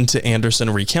listened to Anderson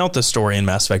recount the story in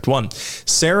Mass Effect 1.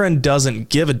 Saren doesn't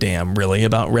give a damn, really,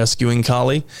 about rescuing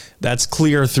Kali. That's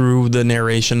clear through the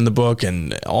narration in the book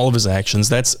and all of his actions.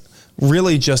 That's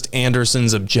really just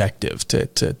Anderson's objective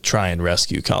to try and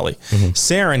rescue Kali.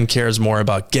 Saren cares more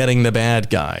about getting the bad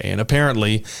guy, and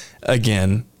apparently,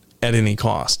 again, at any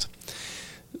cost.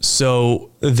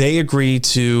 So they agree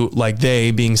to,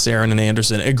 they being Saren and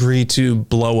Anderson, agree to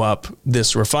blow up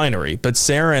this refinery. But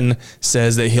Saren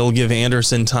says that he'll give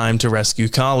Anderson time to rescue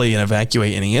Kali and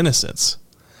evacuate any innocents.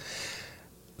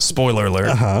 Spoiler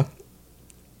alert.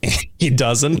 He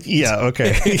doesn't. Yeah,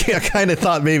 okay. I kind of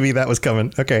thought maybe that was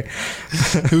coming. Okay.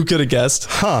 Who could have guessed?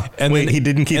 And wait, he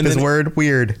didn't keep his word?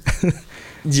 Weird.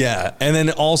 Yeah. And then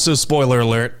also, spoiler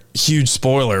alert, huge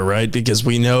spoiler, right? Because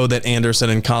we know that Anderson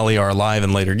and Kali are alive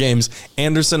in later games.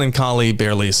 Anderson and Kali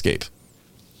barely escape.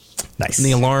 Nice. And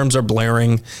the alarms are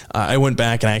blaring. I went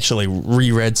back and actually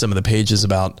reread some of the pages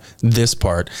about this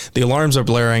part. The alarms are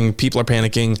blaring. People are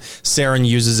panicking. Saren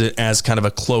uses it as kind of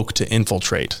a cloak to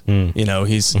infiltrate. You know,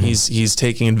 he's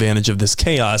taking advantage of this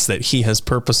chaos that he has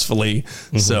purposefully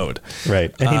sowed.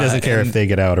 Right. And he doesn't care if they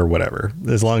get out or whatever,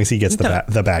 as long as he gets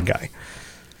the bad guy.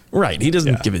 Right. He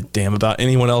doesn't give a damn about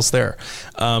anyone else there.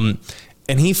 And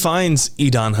he finds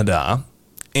Idan Haddah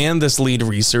and this lead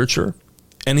researcher,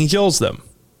 and he kills them.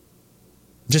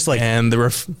 Just like,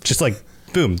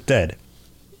 boom, dead.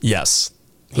 Yes.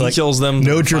 He kills them.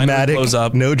 No dramatic,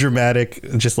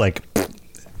 just like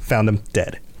found them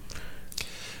dead.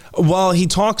 Well, he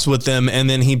talks with them and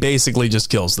then he basically just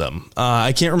kills them.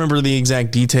 I can't remember the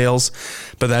exact details,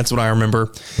 but that's what I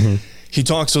remember. He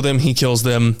talks with them. He kills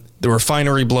them. The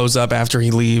refinery blows up after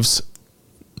he leaves.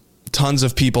 Tons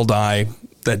of people die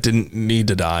that didn't need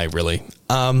to die, really.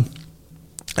 And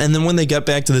then when they get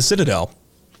back to the Citadel,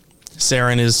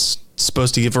 Saren is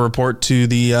supposed to give a report to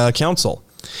the council,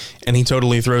 and he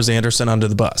totally throws Anderson under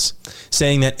the bus,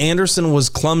 saying that Anderson was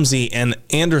clumsy and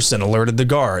Anderson alerted the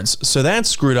guards. So that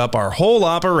screwed up our whole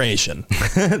operation.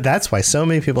 That's why so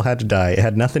many people had to die. It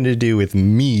had nothing to do with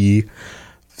me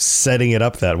setting it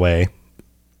up that way.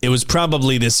 It was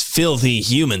probably this filthy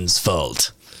human's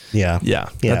fault. Yeah.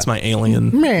 That's my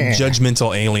alien,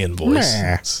 judgmental alien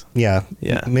voice. Yeah.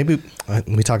 Maybe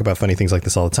we talk about funny things like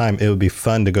this all the time. It would be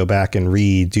fun to go back and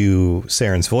redo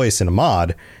Saren's voice in a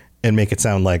mod and make it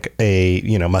sound like a,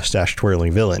 mustache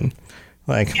twirling villain.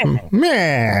 Like,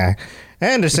 meh,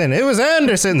 Anderson, it was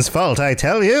Anderson's fault, I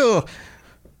tell you.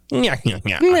 Yeah.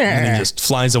 And he just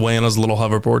flies away on his little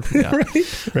hoverboard. Yeah.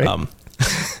 Right.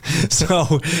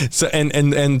 So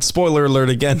and spoiler alert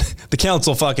again, the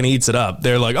council fucking eats it up.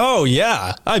 They're like, oh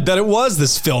yeah, I bet it was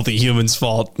this filthy human's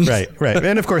fault. Right.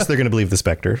 And of course they're going to believe the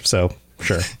Spectre. So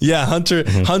sure. Yeah.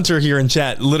 Hunter here in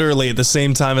chat, literally at the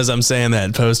same time as I'm saying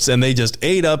that, posts, and they just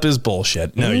ate up his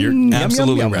bullshit. No, you're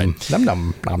absolutely right. Yum,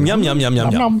 yum, yum, yum, yum,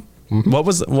 yum, yum.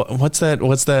 What's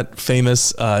that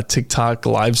famous TikTok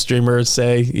live streamer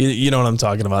say? You know what I'm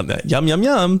talking about? That yum yum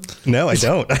yum. No, I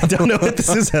don't. I don't know what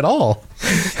this is at all.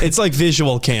 It's like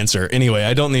visual cancer. Anyway,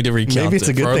 I don't need to recount. Maybe it's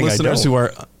a good For thing our listeners who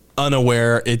are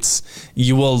unaware,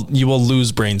 you will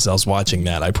lose brain cells watching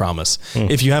that. I promise.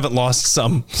 If you haven't lost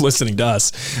some listening to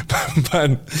us,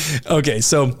 but okay.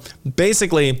 So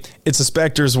basically, it's a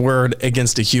Spectre's word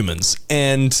against a human's,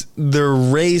 and the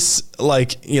race,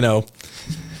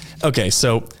 Okay,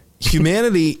 so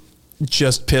humanity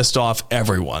just pissed off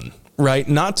everyone, right?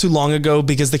 Not too long ago,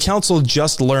 because the council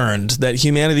just learned that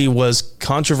humanity was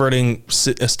controverting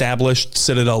established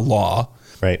Citadel law,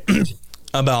 right?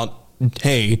 About,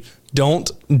 hey, don't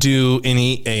do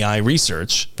any AI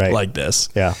research like this.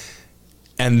 Yeah.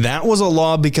 And that was a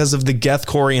law because of the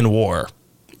Geth-Corian War,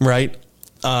 right?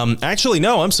 Actually,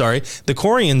 no, I'm sorry. The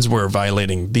Corians were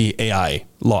violating the AI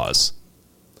laws.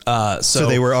 So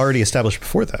they were already established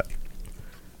before that.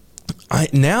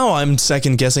 Now I'm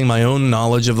second guessing my own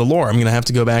knowledge of the lore. I'm going to have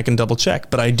to go back and double check.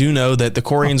 But I do know that the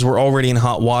Corians were already in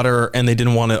hot water and they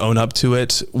didn't want to own up to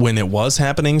it when it was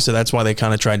happening. So that's why they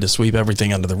kind of tried to sweep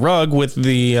everything under the rug with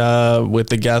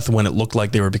the Geth when it looked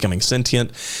like they were becoming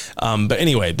sentient. But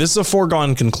anyway, this is a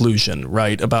foregone conclusion,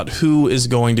 right? About who is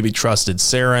going to be trusted,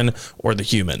 Saren or the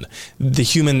human. The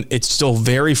human, it's still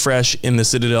very fresh in the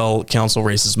Citadel Council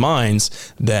race's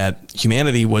minds that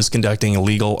humanity was conducting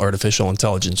illegal artificial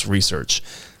intelligence research.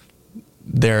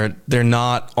 They're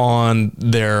not on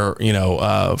their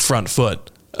front foot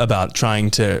about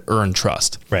trying to earn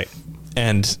trust, right?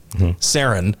 And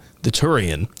Saren, the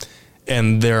Turian,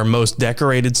 and their most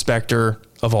decorated Spectre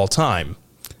of all time,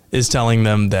 is telling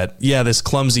them that this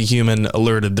clumsy human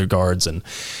alerted their guards and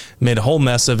made a whole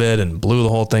mess of it and blew the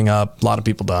whole thing up. A lot of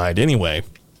people died anyway.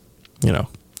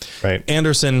 Right.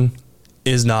 Anderson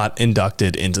is not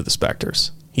inducted into the Spectres.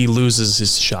 He loses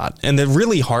his shot. And the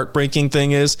really heartbreaking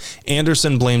thing is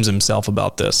Anderson blames himself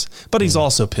about this, but he's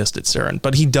also pissed at Saren,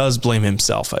 but he does blame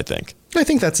himself, I think. I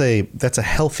think that's a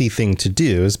healthy thing to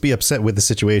do, is be upset with the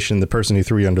situation, the person who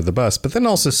threw you under the bus, but then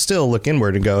also still look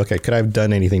inward and go, okay, could I have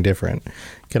done anything different?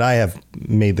 Could I have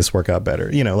made this work out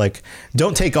better?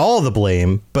 Don't take all the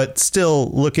blame, but still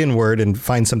look inward and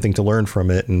find something to learn from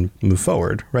it and move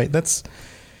forward, right?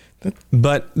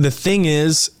 But the thing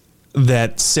is,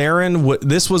 that Saren,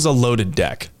 this was a loaded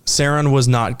deck. Saren was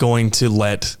not going to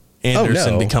let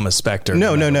Anderson become a Spectre.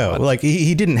 No. Like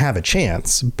he didn't have a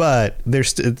chance, but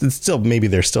there's still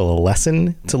a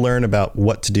lesson to learn about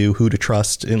what to do, who to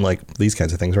trust, and like these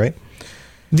kinds of things, right?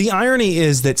 The irony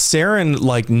is that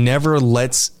Saren never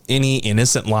lets any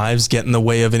innocent lives get in the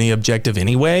way of any objective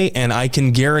anyway. And I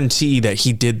can guarantee that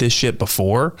he did this shit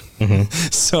before. Mm-hmm.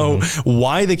 So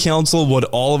why the council would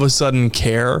all of a sudden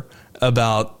care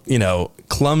about,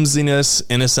 clumsiness,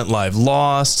 innocent life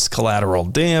lost, collateral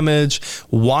damage,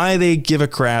 why they give a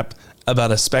crap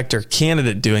about a Spectre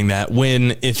candidate doing that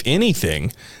when, if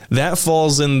anything, that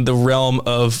falls in the realm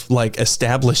of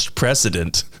established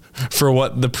precedent for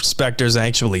what the Spectres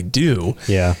actually do.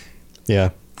 Yeah.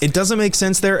 It doesn't make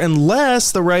sense there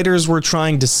unless the writers were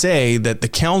trying to say that the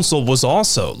council was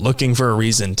also looking for a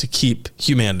reason to keep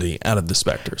humanity out of the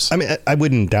Spectres. I mean, I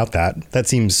wouldn't doubt that. That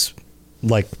seems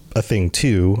like a thing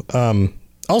too.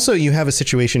 Also, you have a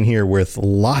situation here with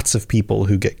lots of people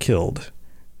who get killed.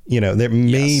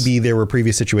 Maybe there were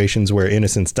previous situations where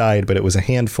innocents died, but it was a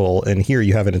handful. And here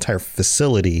you have an entire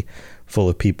facility full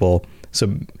of people.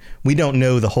 So we don't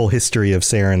know the whole history of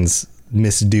Saren's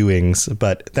misdoings,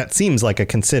 but that seems like a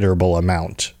considerable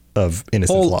amount of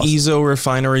innocent loss. Whole Ezo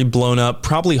refinery blown up,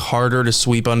 probably harder to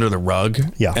sweep under the rug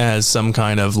as some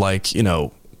kind of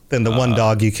than the one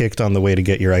dog you kicked on the way to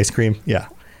get your ice cream. Yeah.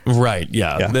 Right.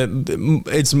 Yeah.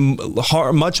 It's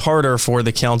much harder for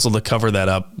the council to cover that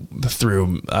up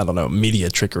through, I don't know,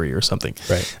 media trickery or something.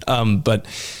 Right. But,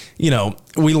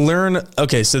 we learn.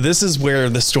 OK, so this is where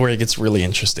the story gets really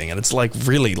interesting. And it's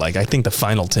really I think the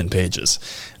final 10 pages.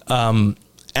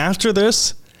 After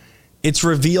this, it's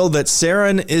revealed that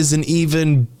Saren is an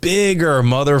even bigger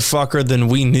motherfucker than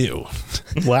we knew.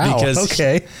 Wow.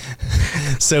 Okay.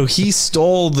 So he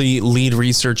stole the lead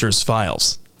researcher's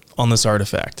files on this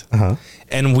artifact. Uh-huh.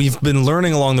 And we've been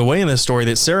learning along the way in this story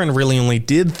that Saren really only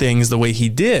did things the way he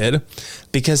did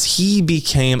because he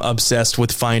became obsessed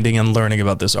with finding and learning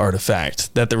about this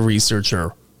artifact that the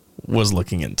researcher was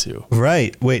looking into.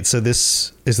 Right. Wait, so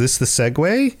is this the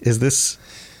segue? Is this...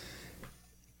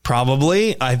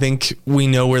 Probably. I think we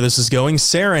know where this is going.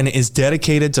 Saren is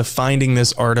dedicated to finding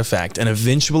this artifact, and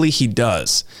eventually he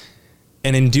does.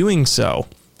 And in doing so,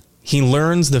 he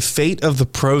learns the fate of the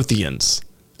Protheans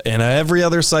and every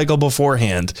other cycle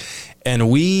beforehand,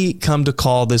 and we come to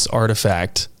call this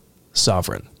artifact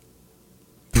Sovereign.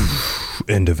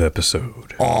 End of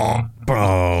episode.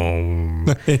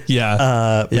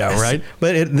 Yeah. Right?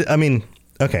 But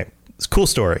okay, it's a cool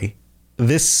story.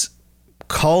 This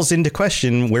calls into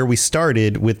question where we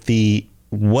started with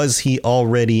was he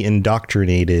already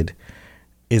indoctrinated?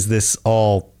 Is this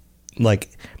all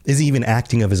is he even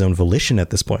acting of his own volition at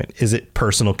this point? Is it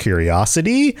personal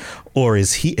curiosity, or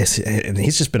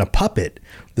he's just been a puppet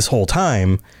this whole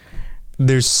time?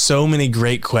 There's so many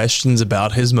great questions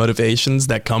about his motivations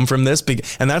that come from this.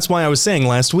 And that's why I was saying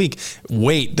last week,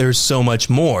 wait, there's so much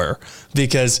more,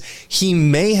 because he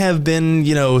may have been,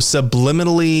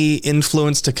 subliminally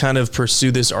influenced to kind of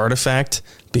pursue this artifact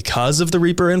because of the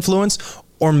Reaper influence.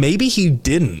 Or maybe he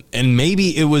didn't. And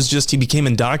maybe it was just he became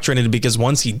indoctrinated because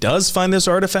once he does find this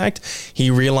artifact,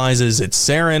 he realizes it's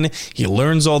Saren. He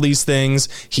learns all these things.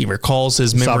 He recalls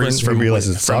his memories from... He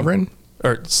realizes it's Sovereign?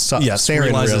 Saren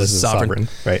realizes Sovereign.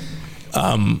 Right.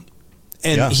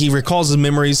 He recalls his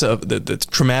memories of the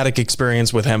traumatic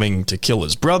experience with having to kill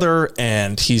his brother.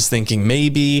 And he's thinking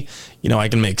maybe, I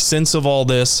can make sense of all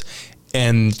this.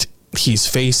 And he's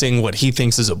facing what he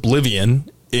thinks is oblivion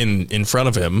in front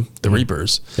of him, the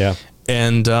Reapers. Yeah.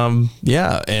 And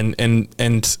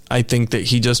and I think that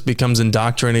he just becomes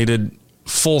indoctrinated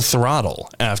full throttle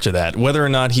after that. Whether or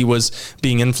not he was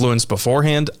being influenced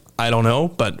beforehand, I don't know.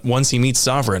 But once he meets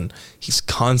Sovereign, he's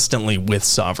constantly with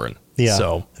Sovereign. Yeah.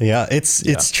 So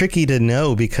it's tricky to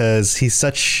know because he's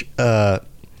such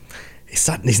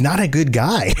he's not a good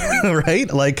guy, right?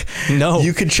 No,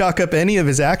 you could chalk up any of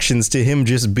his actions to him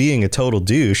just being a total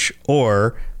douche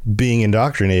or being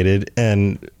indoctrinated,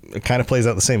 and it kind of plays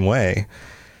out the same way.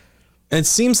 It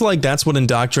seems like that's what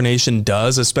indoctrination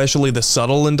does, especially the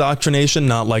subtle indoctrination,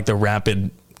 not like the rapid,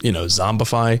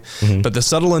 zombify, but the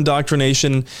subtle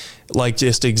indoctrination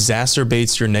just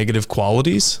exacerbates your negative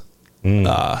qualities. And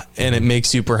it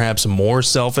makes you perhaps more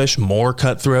selfish, more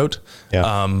cutthroat,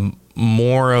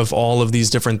 more of all of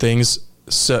these different things.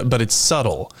 So, but it's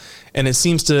subtle, and it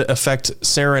seems to affect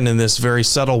Saren in this very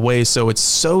subtle way. So it's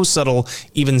so subtle,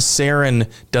 even Saren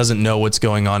doesn't know what's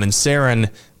going on, and Saren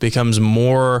becomes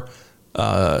more,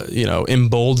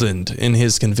 emboldened in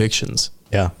his convictions.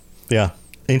 Yeah.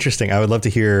 Interesting. I would love to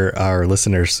hear our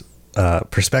listeners'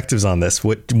 perspectives on this.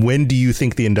 When do you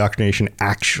think the indoctrination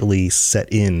actually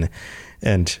set in?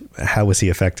 And how was he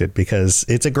affected? Because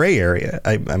it's a gray area.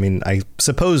 I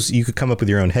suppose you could come up with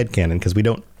your own headcanon because we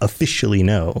don't officially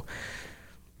know.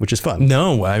 which is fun.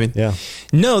 No, I mean,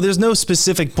 no, there's no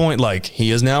specific point like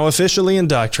he is now officially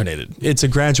indoctrinated. It's a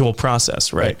gradual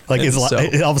process, right? Like all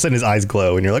of a sudden his eyes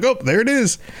glow and you're like, oh, there it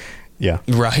is. Yeah.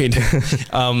 Right.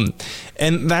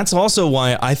 And that's also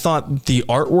why I thought the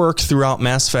artwork throughout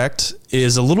Mass Effect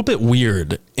is a little bit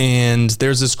weird. And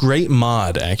there's this great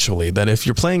mod, actually, that if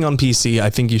you're playing on PC, I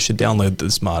think you should download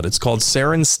this mod. It's called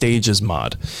Saren Stages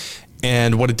mod.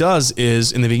 And what it does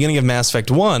is in the beginning of Mass Effect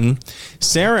 1,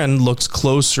 Saren looks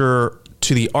closer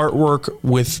to the artwork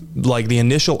with like the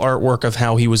initial artwork of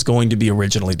how he was going to be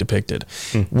originally depicted,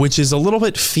 which is a little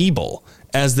bit feeble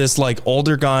as this like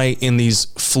older guy in these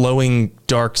flowing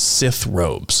dark Sith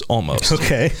robes almost.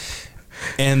 Okay.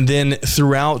 And then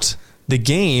throughout the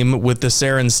game with the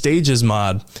Saren Stages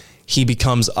mod, he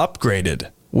becomes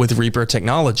upgraded with Reaper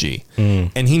technology.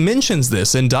 And he mentions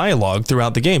this in dialogue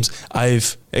throughout the games.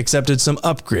 I've accepted some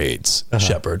upgrades,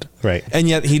 Shepard. Right. And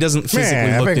yet he doesn't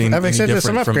physically look any I've accepted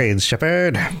some different upgrades,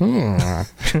 Shepard.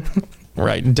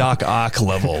 Right. Doc Ock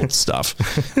level stuff.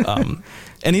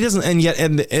 And he doesn't, and yet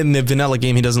in the vanilla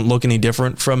game, he doesn't look any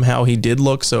different from how he did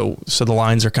look. So the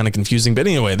lines are kind of confusing. But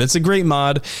anyway, that's a great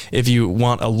mod if you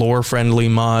want a lore friendly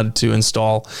mod to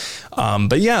install.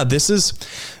 But yeah, this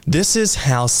is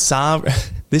how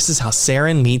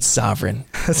Saren meets Sovereign.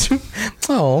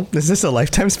 Oh, is this a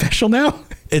Lifetime special now?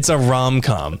 It's a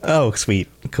rom-com. Oh, sweet.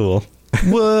 Cool.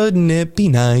 Wouldn't it be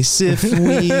nice if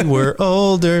we were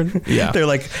older? Yeah. They're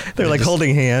like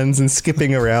holding hands and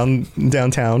skipping around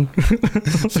downtown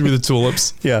through the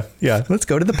tulips. Yeah. Let's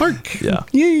go to the park. Yeah.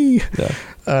 Yay. Yeah.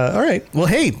 All right. Well,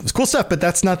 hey, it's cool stuff, but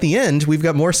that's not the end. We've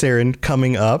got more Saren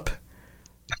coming up.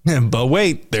 But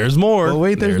wait, there's more.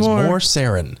 There's more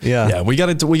Saren. Yeah. We got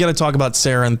to talk about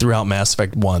Saren throughout Mass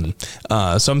Effect 1.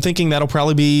 So I'm thinking that'll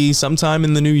probably be sometime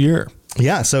in the new year.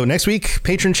 Yeah, so next week,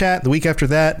 patron chat. The week after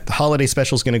that, the holiday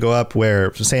special is going to go up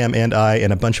where Sam and I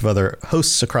and a bunch of other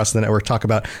hosts across the network talk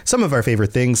about some of our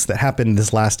favorite things that happened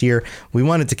this last year. We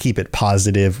wanted to keep it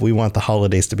positive. We want the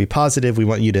holidays to be positive. We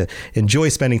want you to enjoy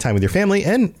spending time with your family.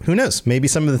 And who knows, maybe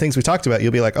some of the things we talked about,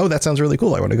 you'll be like, oh, that sounds really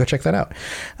cool. I want to go check that out.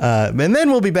 And then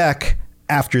we'll be back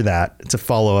after that to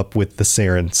follow up with the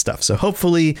Saren stuff. So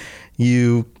hopefully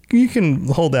you can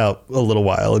hold out a little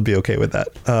while and be okay with that.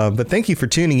 But thank you for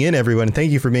tuning in, everyone. And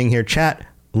thank you for being here. Chat,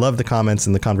 love the comments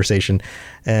and the conversation.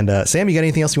 And Sam, you got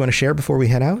anything else you want to share before we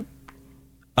head out?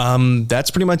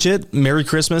 That's pretty much it. Merry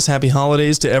Christmas. Happy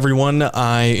holidays to everyone.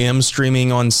 I am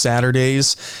streaming on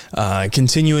Saturdays,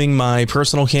 continuing my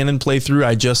personal canon playthrough.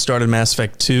 I just started Mass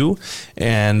Effect 2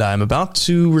 and I'm about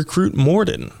to recruit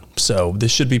Morden. So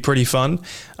this should be pretty fun.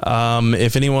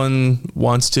 If anyone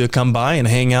wants to come by and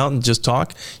hang out and just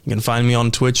talk, you can find me on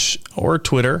Twitch or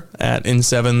Twitter at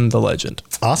N7TheLegend.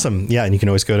 Awesome. Yeah, and you can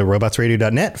always go to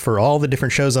robotsradio.net for all the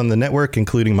different shows on the network,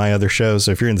 including my other shows.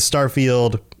 So if you're in the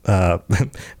Starfield,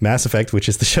 Mass Effect, which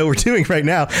is the show we're doing right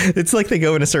now, it's like they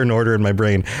go in a certain order in my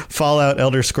brain. Fallout,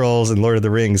 Elder Scrolls, and Lord of the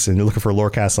Rings, and you're looking for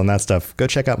lorecasts on that stuff, go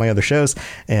check out my other shows.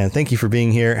 And thank you for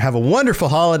being here. Have a wonderful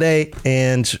holiday.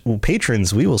 And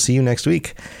patrons, we will see you next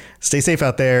week. Stay safe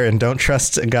out there and don't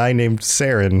trust a guy named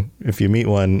Saren if you meet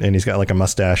one and he's got like a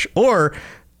mustache, or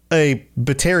a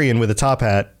Batarian with a top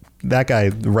hat. That guy,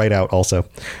 right out also.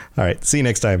 All right. See you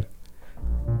next time.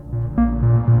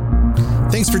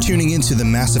 Thanks for tuning into the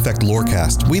Mass Effect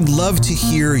Lorecast. We'd love to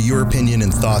hear your opinion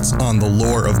and thoughts on the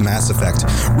lore of Mass Effect.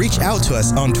 Reach out to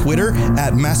us on Twitter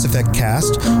at Mass Effect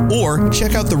Cast, or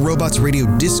check out the Robots Radio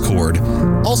Discord.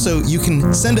 Also, you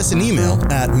can send us an email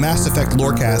at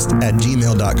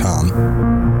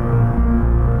masseffectlorecast@gmail.com.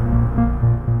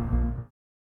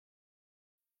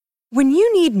 When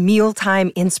you need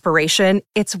mealtime inspiration,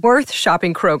 it's worth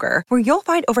shopping Kroger, where you'll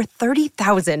find over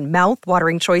 30,000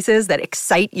 mouth-watering choices that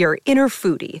excite your inner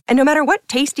foodie. And no matter what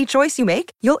tasty choice you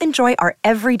make, you'll enjoy our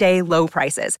everyday low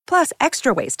prices, plus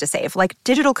extra ways to save, like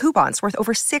digital coupons worth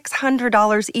over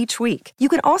 $600 each week. You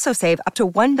can also save up to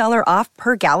 $1 off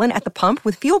per gallon at the pump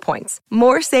with fuel points.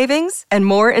 More savings and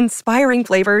more inspiring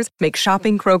flavors make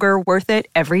shopping Kroger worth it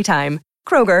every time.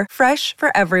 Kroger, fresh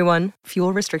for everyone.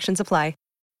 Fuel restrictions apply.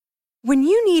 When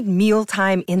you need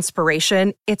mealtime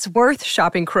inspiration, it's worth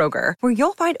shopping Kroger, where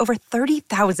you'll find over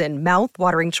 30,000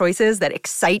 mouth-watering choices that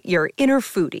excite your inner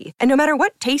foodie. And no matter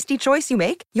what tasty choice you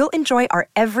make, you'll enjoy our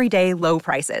everyday low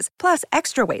prices, plus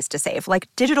extra ways to save, like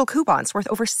digital coupons worth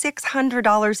over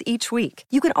 $600 each week.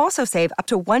 You can also save up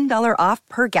to $1 off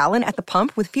per gallon at the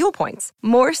pump with fuel points.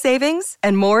 More savings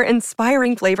and more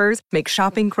inspiring flavors make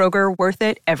shopping Kroger worth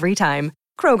it every time.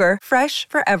 Kroger, fresh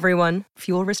for everyone.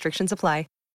 Fuel restrictions apply.